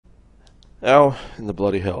How in the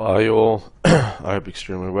bloody hell are you all? I hope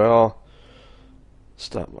extremely well.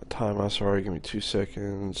 Start my timer, sorry, give me 2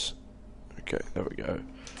 seconds. Okay, there we go.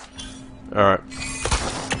 Alright,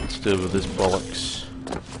 let's deal with this bollocks.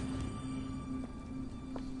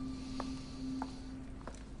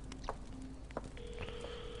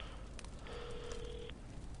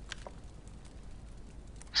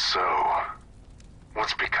 So,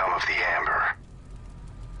 what's become of the Amber?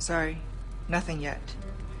 Sorry, nothing yet.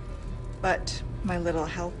 But my little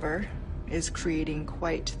helper is creating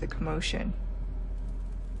quite the commotion.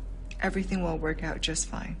 Everything will work out just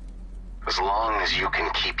fine. As long as you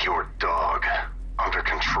can keep your dog under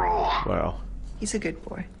control. Wow. He's a good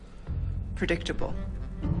boy. Predictable.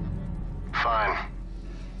 Fine.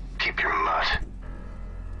 Keep your mutt.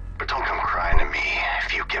 But don't come crying to me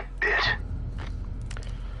if you get bit.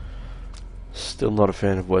 Still not a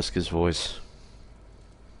fan of Wesker's voice.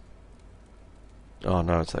 Oh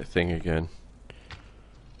no, it's that thing again.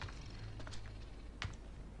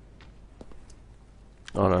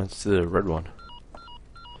 Oh no, it's the red one.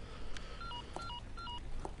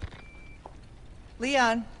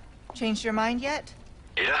 Leon, changed your mind yet?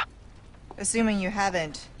 Yeah? Assuming you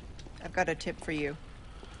haven't, I've got a tip for you.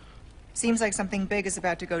 Seems like something big is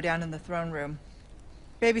about to go down in the throne room.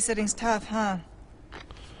 Babysitting's tough, huh?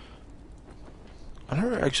 I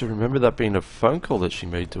don't actually remember that being a phone call that she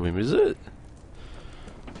made to him, is it?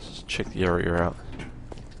 Let's just check the area out.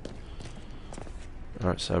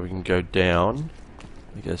 Alright, so we can go down.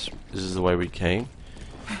 I guess this is the way we came.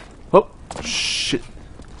 Oh, shit.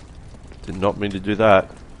 Did not mean to do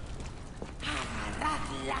that.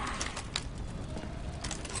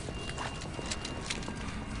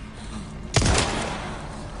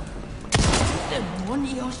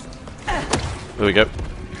 There we go.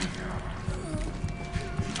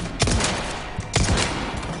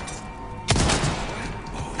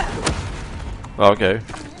 Okay.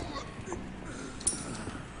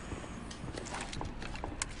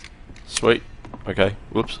 Sweet. Okay.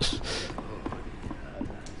 Whoops.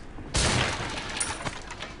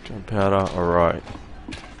 Gunpowder. Alright.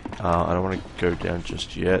 I don't want to go down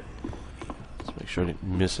just yet. Let's make sure I didn't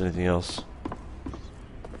miss anything else.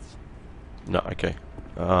 No, okay.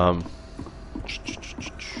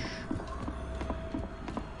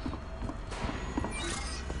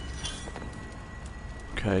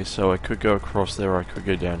 Okay, so I could go across there, or I could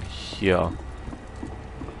go down here.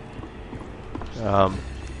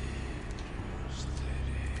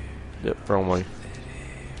 Yep, wrong way.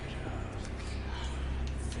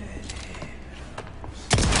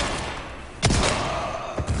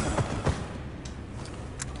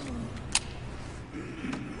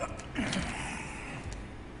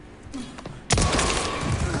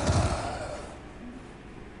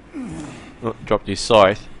 Oh, dropped his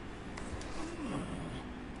scythe.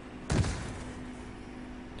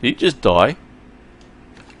 Did he just die?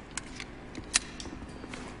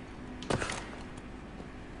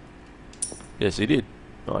 Yes, he did.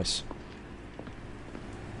 Nice.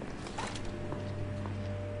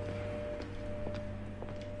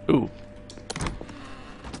 Ooh.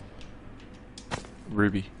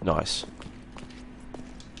 Ruby. Nice.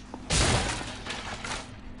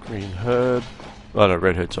 Green herb. Oh no,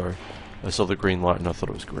 red herb, sorry. I saw the green light and I thought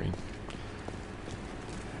it was green.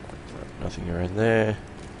 Nothing around there.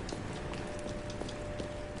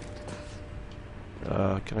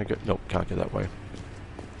 Can I go? Nope, can't go that way.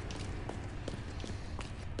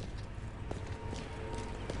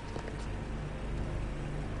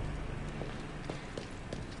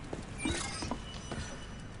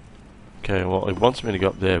 Okay, well, it wants me to go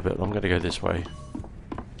up there, but I'm going to go this way.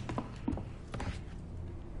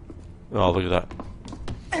 Oh, look at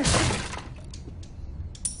that.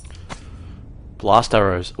 Blast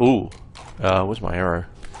arrows. Ooh. Where's my arrow?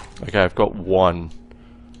 Okay, I've got one.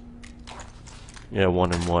 Yeah,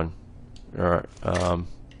 1 and 1. Alright,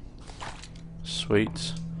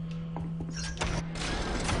 sweet.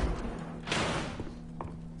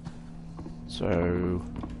 So...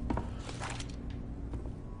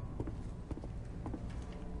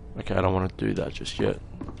 Okay, I don't want to do that just yet.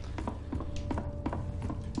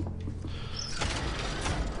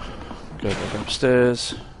 Go back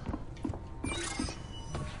upstairs.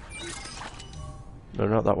 No,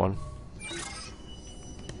 not that one.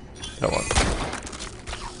 That one.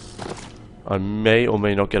 I may or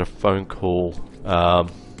may not get a phone call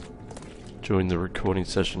during the recording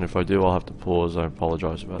session. If I do, I'll have to pause. I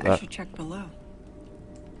apologize about that. I should check below.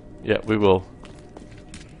 Yeah, we will.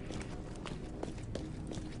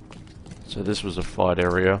 So this was a fight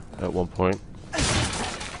area at one point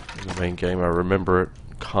in the main game. I remember it,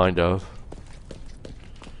 kind of.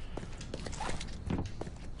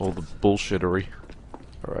 all the bullshittery.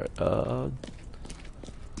 Alright, alright,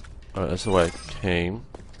 that's the way I came.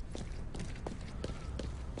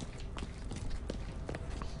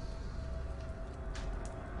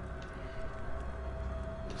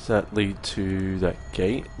 Does that lead to that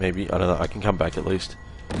gate? Maybe, I don't know, I can come back at least.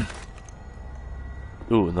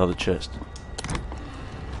 Ooh, another chest.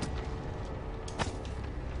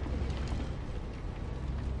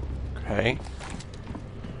 Okay.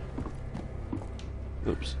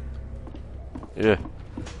 Oops. Yeah.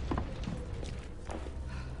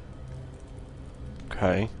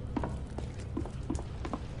 Okay.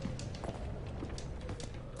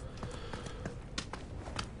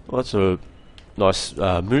 Well, that's a nice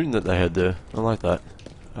moon that they had there. I like that.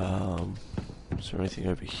 Is there anything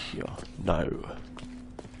over here? No.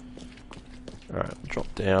 Alright,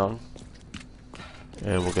 drop down.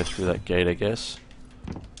 And we'll go through that gate, I guess.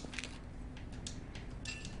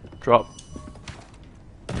 Drop.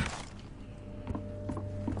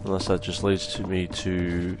 Unless that just leads to me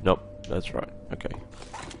to... Nope, that's right. Okay.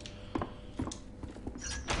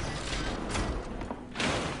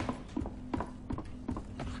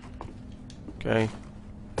 Okay.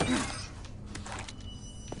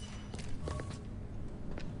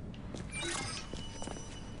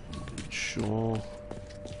 Sure.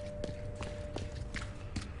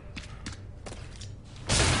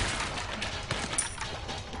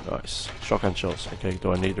 Nice. Shotgun shells. Okay,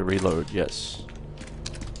 do I need to reload? Yes.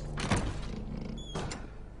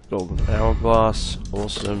 Golden hourglass.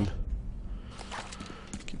 Awesome.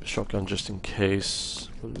 Keep a shotgun just in case.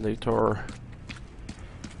 Later.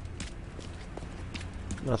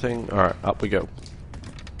 Nothing. Alright, up we go.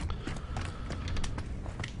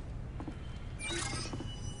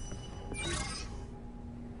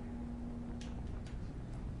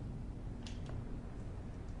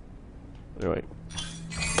 Anyway.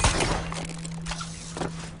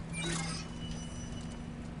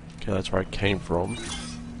 Okay, that's where I came from.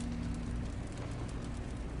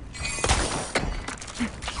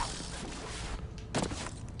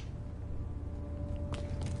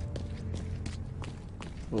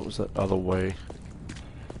 What was that other way?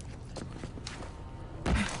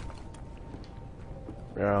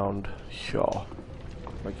 Round here.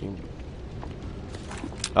 Making.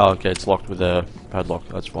 Oh, okay, it's locked with a padlock.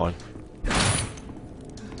 That's fine.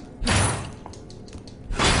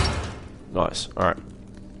 Nice. Alright.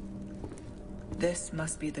 This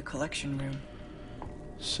must be the collection room.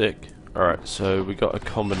 Sick. Alright, so we got a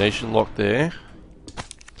combination lock there.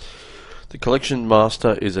 The collection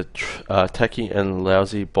master is a tacky and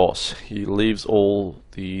lousy boss. He leaves all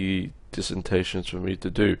the dissertations for me to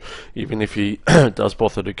do. Even if he does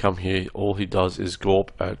bother to come here, all he does is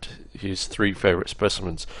gawp at his 3 favorite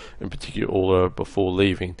specimens, in particular order before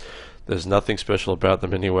leaving. There's nothing special about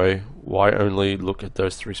them anyway. Why only look at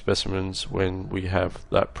those 3 specimens when we have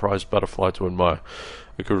that prized butterfly to admire?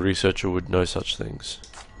 A good researcher would know such things.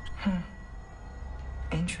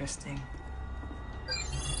 Interesting.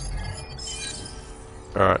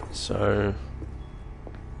 Alright, so...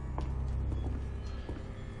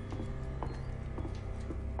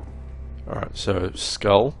 Alright, so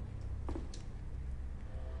skull.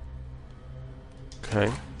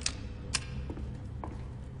 Okay.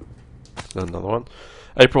 Another one.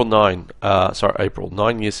 April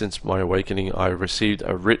 9 years since my awakening, I received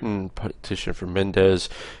a written petition from Mendez.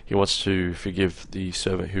 He wants to forgive the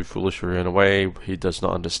servant who foolishly ran away. He does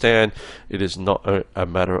not understand. It is not a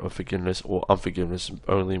matter of forgiveness or unforgiveness,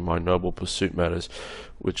 only my noble pursuit matters,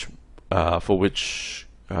 for which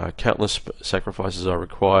countless sacrifices are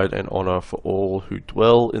required, and honor for all who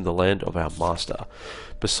dwell in the land of our master.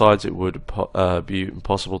 Besides, it would be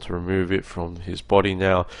impossible to remove it from his body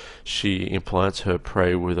now. She implants her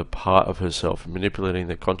prey with a part of herself, manipulating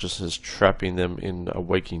their consciousness, trapping them in a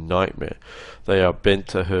waking nightmare. They are bent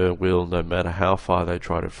to her will no matter how far they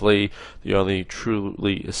try to flee. The only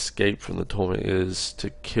truly escape from the torment is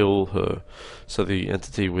to kill her, so the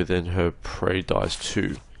entity within her prey dies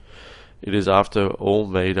too. It is after all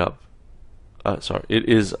made up of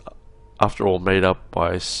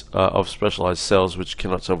specialized cells which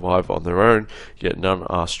cannot survive on their own, yet none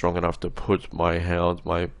are strong enough to put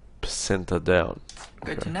my placenta down.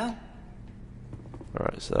 Good to know.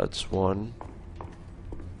 Alright, so that's one.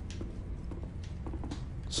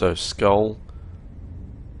 So skull.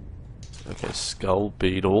 Okay, skull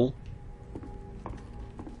beetle.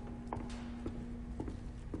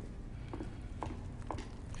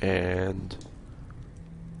 And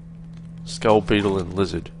skull beetle and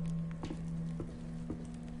lizard.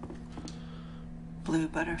 Blue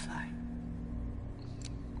butterfly.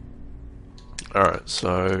 Alright,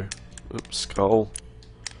 so skull,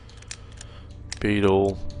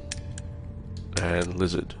 beetle, And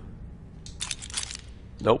lizard.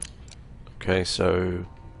 Nope. Okay, so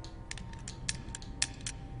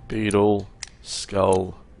beetle,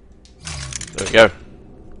 skull. There we go. It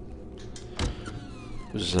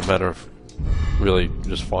was just a matter of really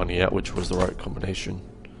just finding out which was the right combination.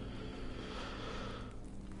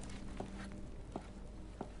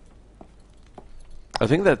 I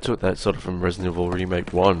think that took that sort of from Resident Evil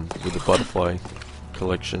Remake 1 with the butterfly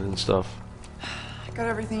collection and stuff. Got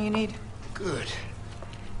everything you need. Good.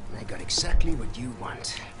 I got exactly what you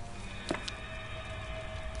want.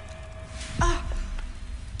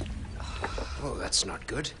 Oh, that's not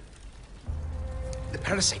good. The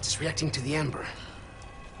parasite is reacting to the amber.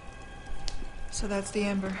 So that's the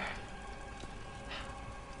amber.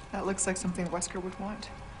 That looks like something Wesker would want.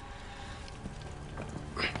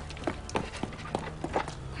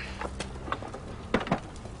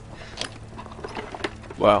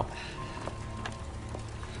 Wow.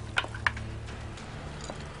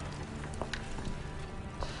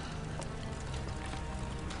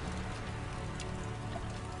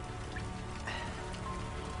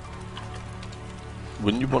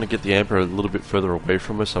 Wouldn't you want to get the amber a little bit further away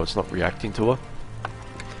from her so it's not reacting to her?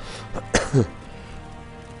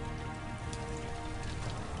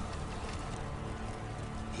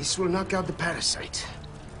 This will knock out the parasite.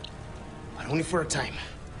 But only for a time.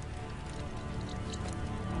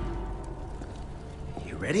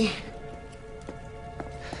 You ready?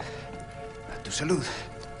 A tu salud.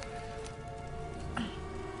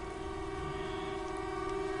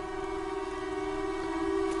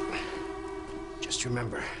 Just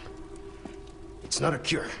remember, it's not a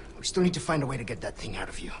cure. We still need to find a way to get that thing out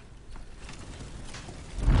of you.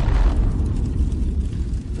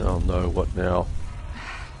 Oh no, what now?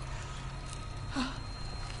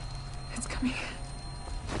 It's coming.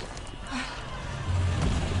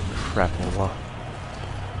 Crapola.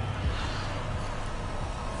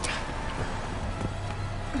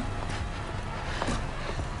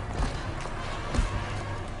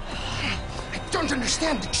 I don't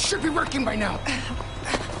understand. It should be working by now.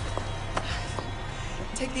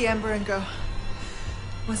 Take the amber and go.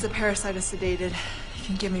 Once the parasite is sedated, you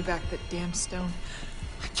can give me back that damn stone.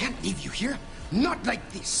 I can't leave you here. Not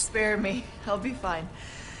like this. Spare me. I'll be fine.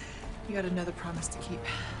 You got another promise to keep.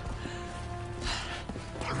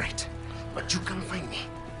 All right, but you come find me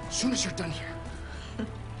as soon as you're done here.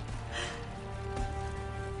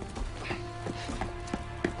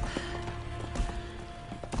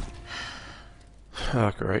 Oh,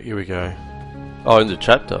 great, here we go. Oh, in the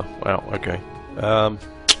chapter. Wow, okay.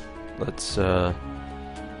 Let's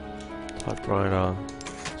typewriter,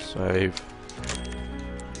 save.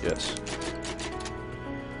 Yes.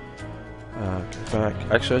 Go back.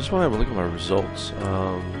 Actually, I just want to have a look at my results.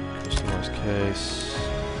 Customized case.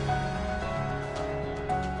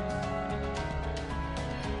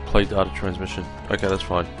 Play data transmission. Okay, that's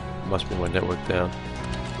fine. Must be my network down.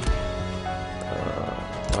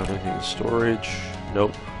 I don't think it's storage.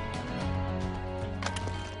 Nope.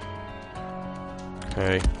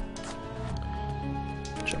 Okay.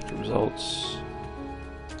 Chapter results.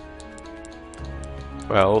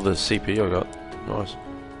 Wow, all the CPU I got. Nice.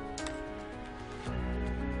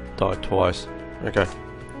 Died twice. Okay.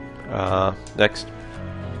 Next.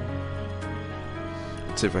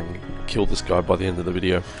 Let's see if I can kill this guy by the end of the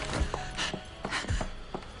video.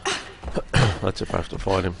 That's if I have to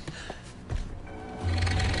fight him.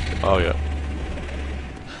 Oh yeah.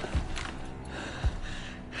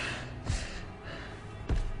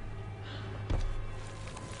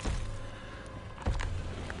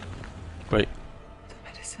 Wait. The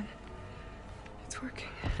medicine. It's working.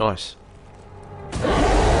 Nice.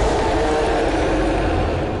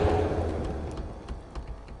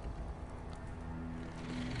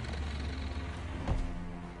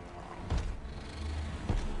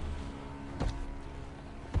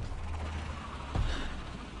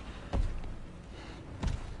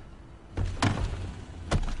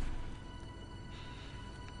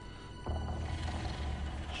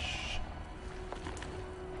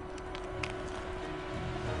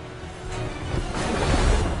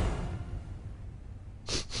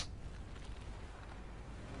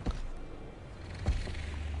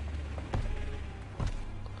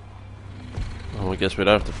 Well, I guess we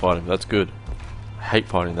don't have to fight him. That's good. I hate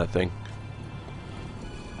fighting that thing.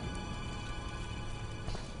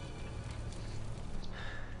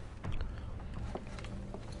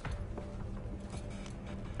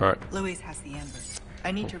 Alright. Louis has the amber.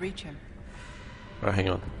 I need to reach him. Alright, hang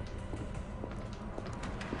on.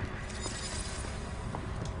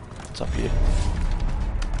 What's up here?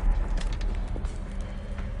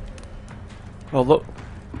 Oh, look.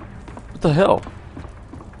 What the hell?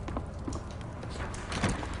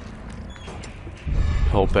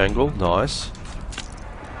 Whole bangle, nice.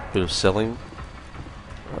 Bit of selling.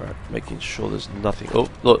 Alright, making sure there's nothing. Oh,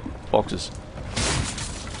 look, boxes.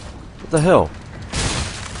 What the hell?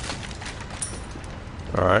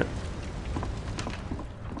 Alright.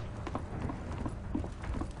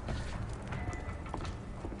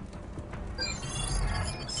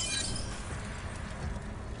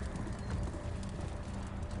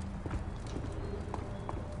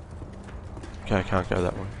 Okay, I can't go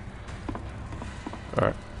that way.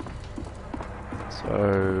 Alright.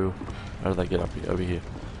 So, how do they get up here? Over here.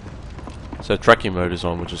 So tracking mode is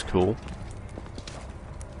on, which is cool.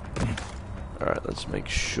 Alright, let's make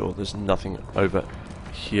sure there's nothing over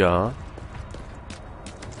here.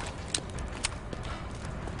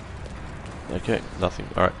 Okay, nothing.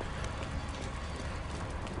 Alright.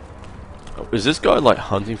 Oh, is this guy like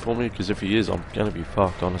hunting for me? Because if he is, I'm gonna be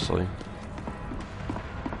fucked, honestly.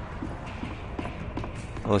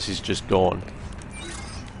 Unless he's just gone.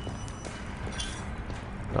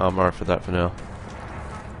 No, I'm alright for that for now.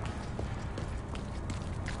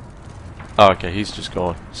 Oh, okay, he's just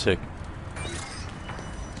gone. Sick.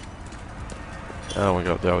 Oh my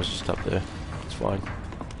god, I was just up there. It's fine.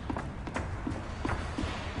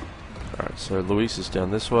 Alright, so Luis is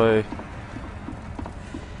down this way.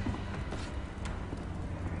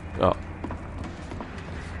 Oh.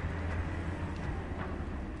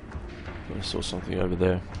 I saw something over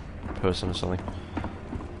there. A person or something.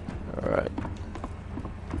 Alright.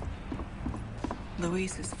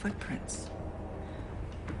 Luis's footprints.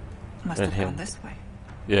 Must And have him. gone this way.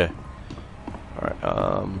 Yeah. Alright,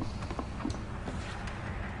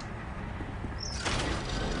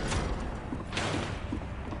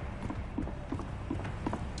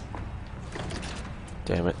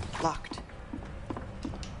 damn it. Locked.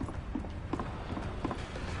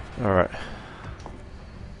 Alright.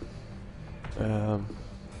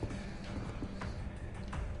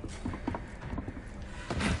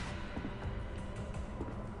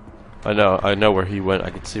 I know where he went. I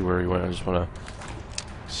can see where he went. I just want to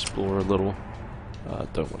explore a little.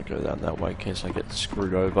 Don't want to go down that way in case I get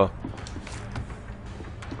screwed over.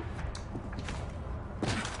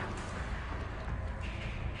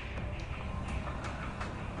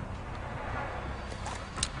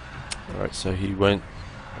 Alright, so he went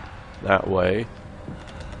that way.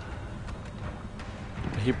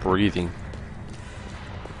 I hear breathing.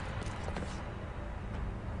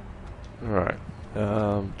 Alright.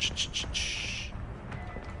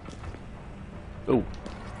 Oh.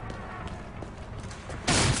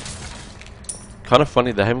 Kind of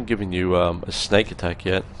funny they haven't given you a snake attack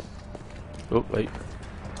yet. Oh, wait.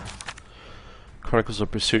 Chronicles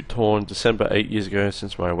of Pursuit torn. December 8 years ago,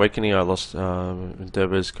 since my awakening, I lost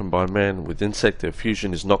endeavors. Combined man with insect. Their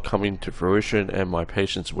fusion is not coming to fruition, and my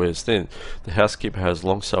patience wears thin. The housekeeper has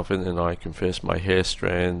long suffered, and I confess my hair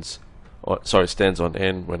stands on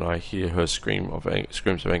end when I hear her screams of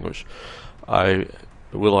anguish.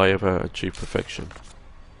 Will I ever achieve perfection?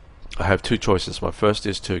 I have two choices. My first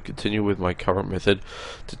is to continue with my current method,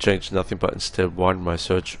 to change nothing but instead widen my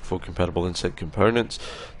search for compatible insect components.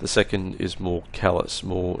 The second is more callous,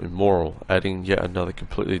 more immoral, adding yet another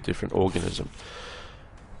completely different organism.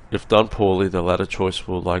 If done poorly, the latter choice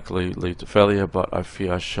will likely lead to failure, but I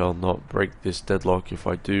fear I shall not break this deadlock if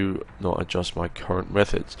I do not adjust my current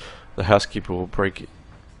methods. The housekeeper will break it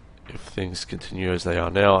if things continue as they are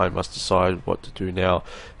now. I must decide what to do now.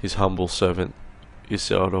 His humble servant,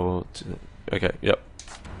 Isidore. Okay, yep.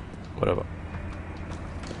 Whatever.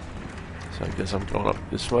 So I guess I'm going up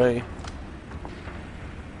this way.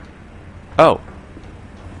 Oh!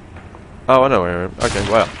 Oh, I know where I am. Okay,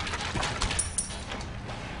 wow.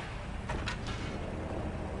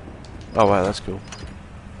 Oh wow, that's cool.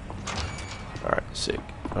 Alright, sick.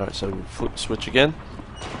 Alright, so we flip switch again.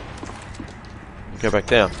 Go back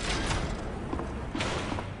down.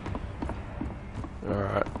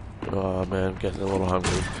 Alright. Oh man, I'm getting a little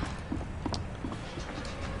hungry.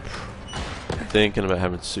 Thinking about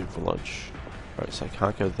having soup for lunch. Alright, so I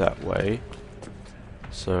can't go that way.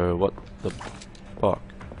 So what the fuck?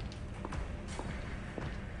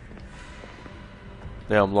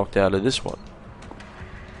 Now I'm locked out of this one.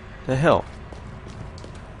 The hell?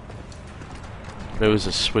 There was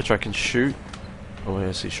a switch I can shoot. Oh,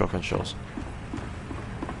 I see shotgun shells.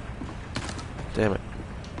 Damn it.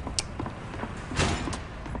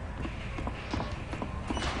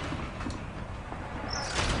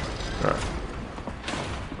 Alright.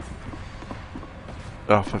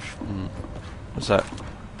 Oh, what's that?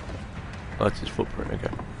 Oh, that's his footprint,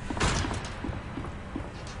 okay.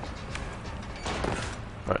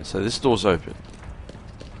 Alright, so this door's open.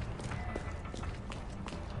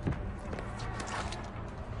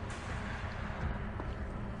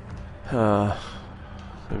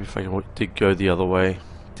 Maybe if I did go the other way.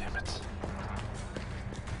 Damn it.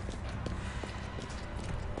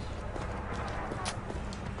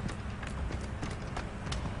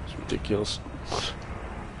 It's ridiculous.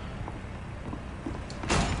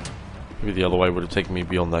 Maybe the other way would have taken me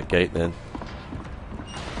beyond that gate then.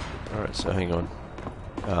 Alright, so hang on.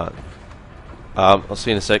 I'll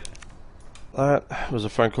see you in a sec. That was a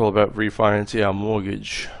phone call about refinancing our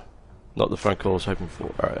mortgage. Not the phone call I was hoping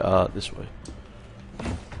for. Alright, this way.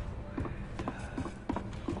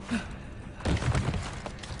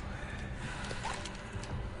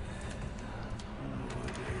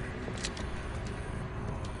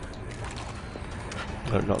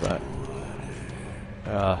 No, not that.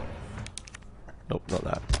 Nope, not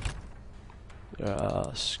that.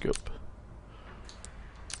 Scope.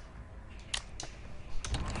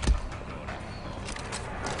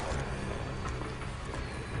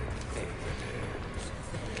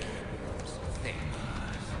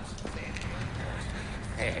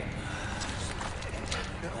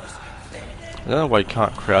 I don't know why you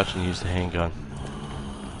can't crouch and use the handgun.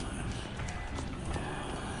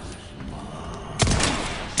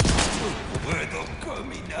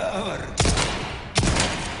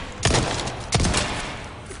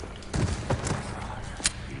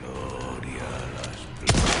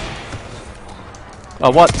 Oh,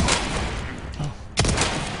 what?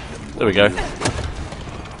 There we go.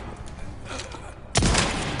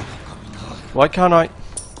 Why can't I?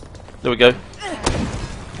 There we go.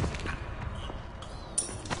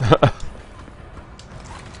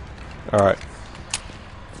 Alright.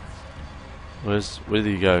 Where do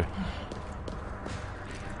you go?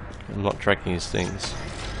 I'm not tracking these things.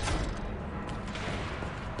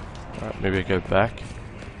 Alright, maybe I go back.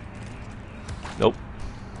 Nope.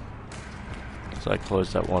 So I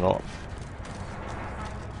closed that one off.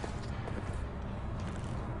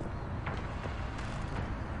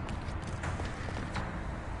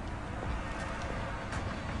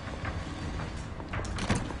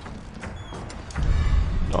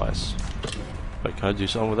 Nice. Wait, can I do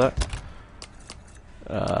something with that?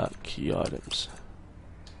 Key items.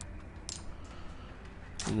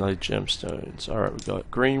 No gemstones. Alright, we got a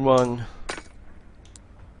green one.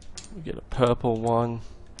 We get a purple one.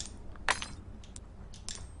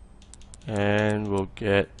 And we'll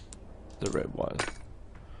get the red one.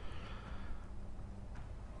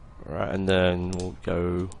 Alright, and then we'll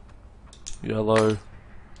go yellow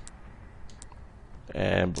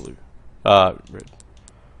and blue. Red.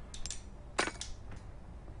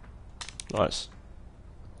 Nice.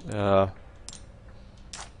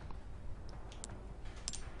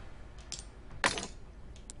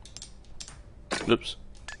 Oops.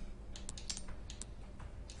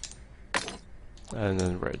 And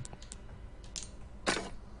then red.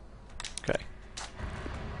 Okay.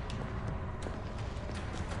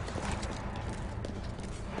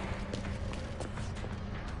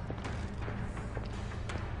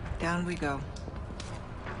 Down we go.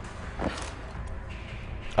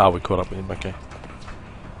 Ah, we caught up with him, okay.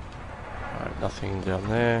 Alright, nothing down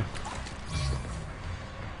there.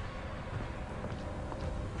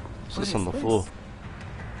 What's this on the floor?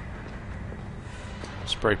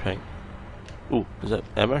 Spray paint. Ooh, is that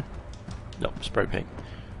ammo? No, spray paint.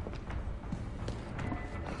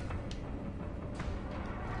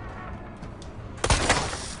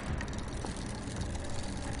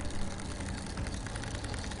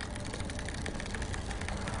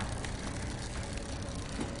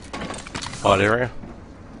 Hot area.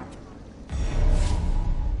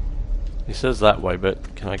 He says that way,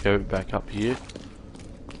 but can I go back up here?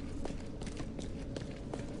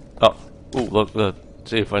 Oh, ooh, look,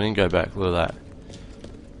 see if I didn't go back, look at that.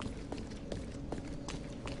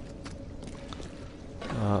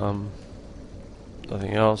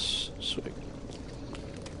 Nothing else, sweet.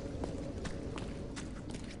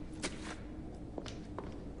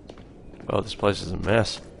 Oh, this place is a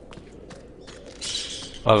mess.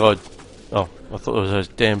 Oh god. Oh, I thought it was those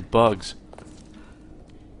damn bugs.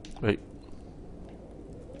 Wait.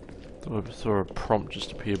 I saw a prompt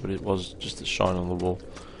just appear, but it was just a shine on the wall.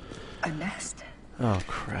 A nest. Oh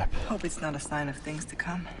crap. Hope it's not a sign of things to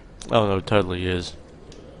come. Oh no, it totally is.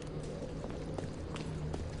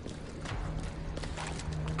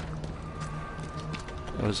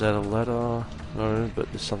 Was that a ladder? No, but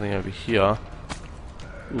there's something over here.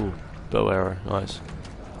 Ooh, bow arrow, nice.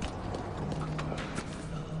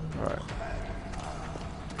 Alright.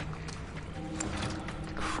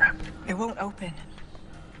 Crap. It won't open.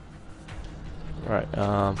 Alright,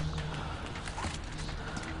 can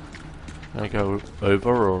I go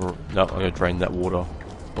over or... No, I'm gonna drain that water.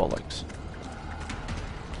 Bollocks.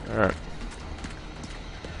 Alright.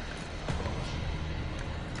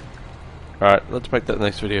 Alright, let's make that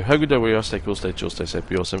next video. Have a good day, we are. Stay cool, stay chill, stay safe,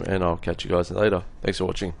 be awesome, and I'll catch you guys later. Thanks for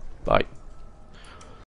watching. Bye.